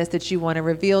that I missed that you want to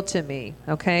reveal to me,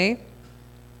 okay?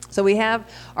 So we have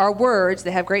our words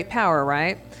that have great power,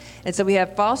 right? And so we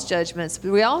have false judgments,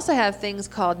 but we also have things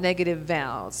called negative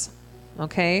vows,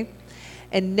 okay?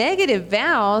 And negative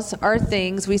vows are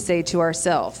things we say to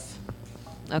ourselves,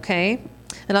 okay?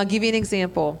 And I'll give you an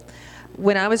example.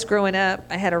 When I was growing up,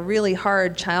 I had a really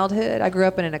hard childhood. I grew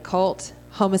up in an occult,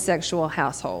 homosexual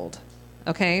household,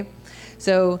 okay?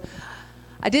 So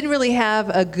I didn't really have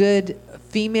a good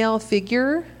female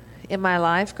figure in my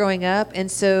life growing up,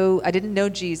 and so I didn't know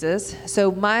Jesus.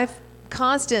 So my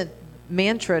constant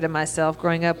mantra to myself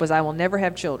growing up was, I will never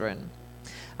have children.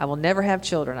 I will never have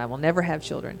children. I will never have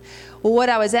children. Well, what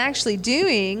I was actually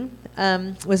doing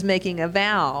was making a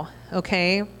vow,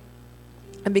 okay?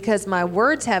 And because my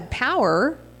words have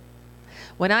power,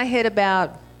 when I hit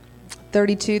about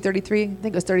 32, 33, I think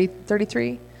it was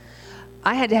 33,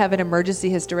 I had to have an emergency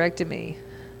hysterectomy,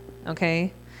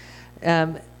 okay?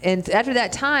 And after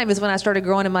that time is when I started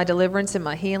growing in my deliverance and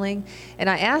my healing. And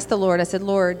I asked the Lord, I said,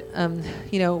 Lord,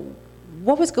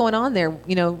 what was going on there?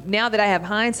 Now that I have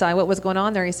hindsight, what was going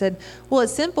on there? He said, well,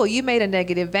 it's simple. You made a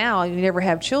negative vow. You never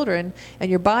have children.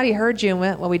 And your body heard you and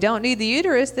went, well, we don't need the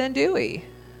uterus, then do we?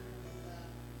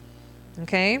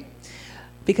 Okay?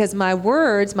 Because my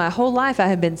words, my whole life, I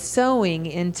have been sowing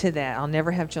into that. I'll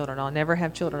never have children. I'll never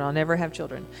have children. I'll never have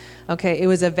children. Okay, it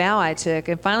was a vow I took.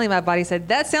 And finally my body said,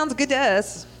 that sounds good to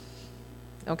us.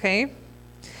 Okay?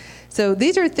 So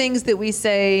these are things that we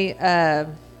say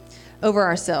over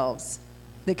ourselves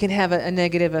that can have a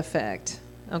negative effect.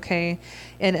 okay?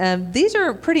 And these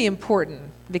are pretty important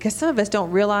because some of us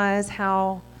don't realize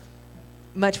how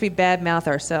much we badmouth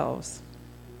ourselves,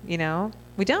 you know?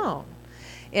 We don't.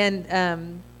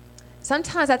 And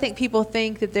sometimes I think people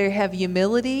think that they have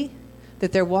humility,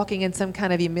 that they're walking in some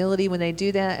kind of humility when they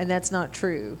do that, and that's not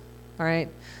true, all right?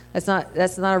 That's not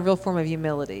a real form of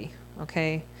humility,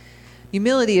 okay?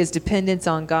 Humility is dependence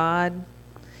on God.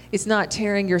 It's not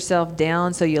tearing yourself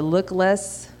down so you look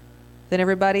less than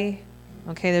everybody,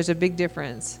 okay? There's a big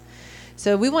difference.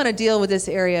 So we want to deal with this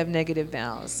area of negative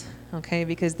vows, okay,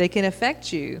 because they can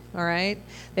affect you, all right?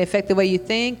 They affect the way you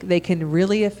think. They can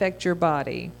really affect your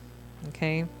body,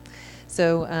 okay?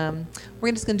 So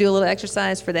we're just going to do a little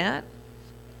exercise for that,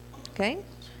 okay?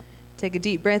 Take a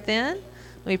deep breath in.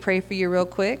 Let me pray for you real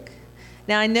quick.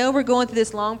 Now, I know we're going through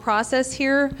this long process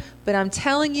here, but I'm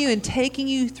telling you and taking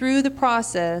you through the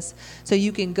process so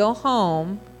you can go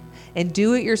home and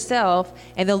do it yourself,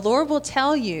 and the Lord will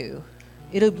tell you.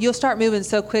 You'll start moving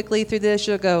so quickly through this,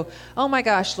 you'll go, oh my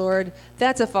gosh, Lord,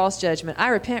 that's a false judgment. I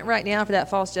repent right now for that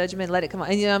false judgment. Let it come on.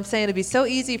 And you know what I'm saying? It'll be so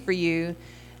easy for you.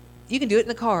 You can do it in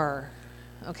the car,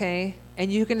 okay?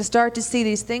 And you're going to start to see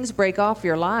these things break off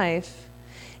your life,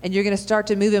 and you're going to start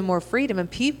to move in more freedom, and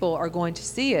people are going to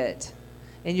see it.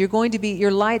 And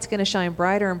your light's going to shine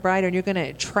brighter and brighter, and you're going to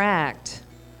attract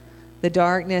the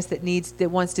darkness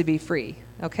that wants to be free.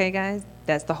 Okay, guys?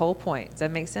 That's the whole point. Does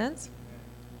that make sense?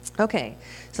 Okay,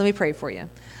 so let me pray for you.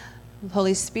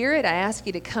 Holy Spirit, I ask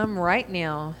you to come right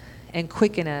now and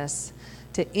quicken us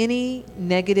to any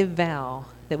negative vow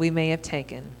that we may have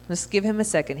taken. Let's give him a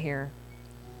second here.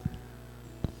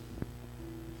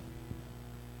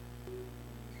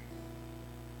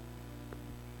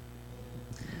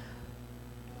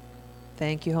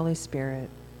 Thank you, Holy Spirit.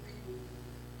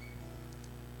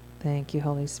 Thank you,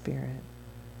 Holy Spirit.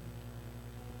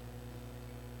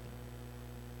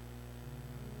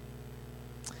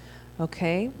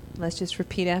 Okay, let's just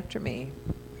repeat after me.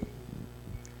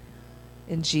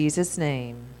 In Jesus'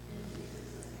 name,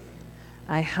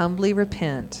 I humbly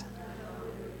repent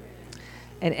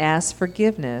and ask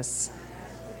forgiveness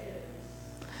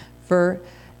for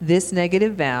this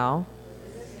negative vow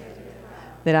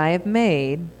that I have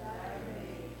made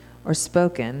or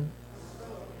spoken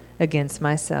against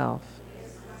myself.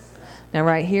 Now,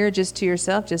 right here, just to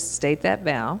yourself, just state that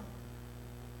vow.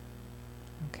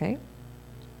 Okay?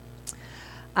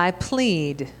 I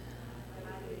plead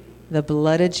the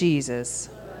blood of Jesus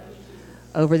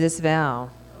over this vow,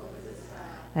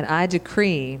 and I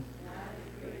decree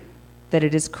that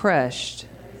it is crushed,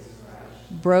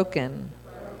 broken,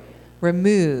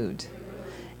 removed,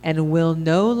 and will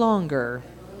no longer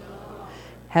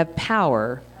have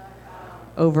power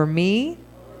over me,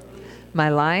 my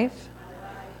life,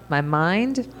 my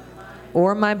mind,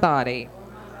 or my body.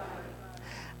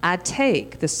 I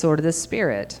take the sword of the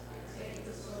Spirit,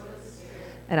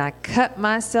 and I cut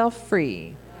myself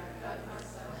free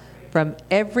from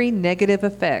every negative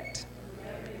effect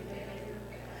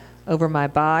over my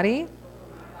body,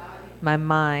 my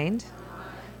mind,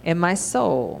 and my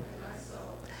soul.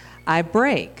 I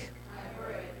break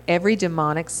every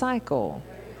demonic cycle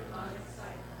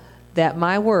that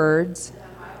my words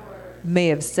may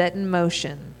have set in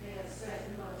motion.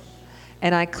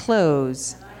 And I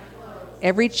close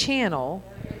every channel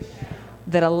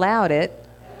that allowed it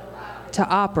to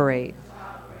operate.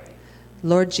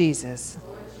 Lord Jesus,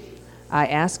 I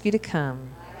ask you to come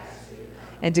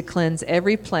and to cleanse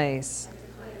every place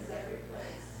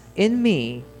in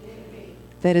me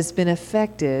that has been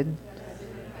affected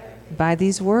by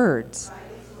these words.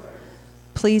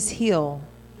 Please heal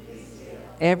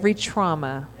every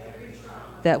trauma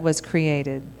that was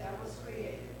created,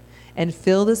 and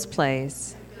fill this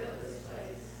place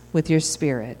with your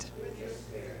Spirit.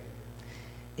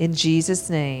 In Jesus'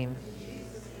 name,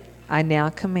 I now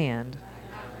command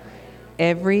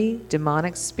every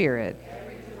demonic spirit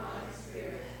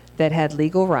that had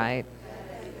legal right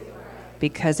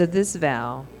because of this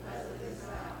vow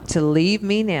to leave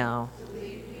me now,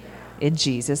 in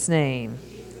Jesus' name.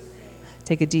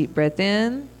 Take a deep breath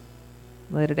in,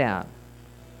 let it out.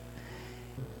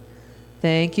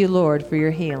 Thank you, Lord, for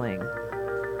your healing.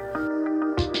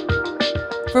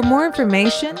 For more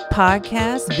information,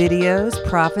 podcasts, videos,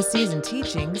 prophecies, and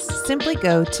teachings, simply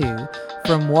go to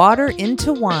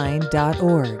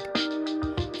FromWaterIntoWine.org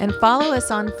and follow us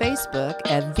on Facebook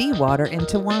at The Water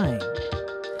Into Wine.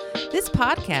 This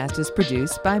podcast is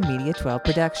produced by Media 12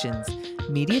 Productions,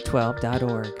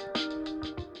 media12.org.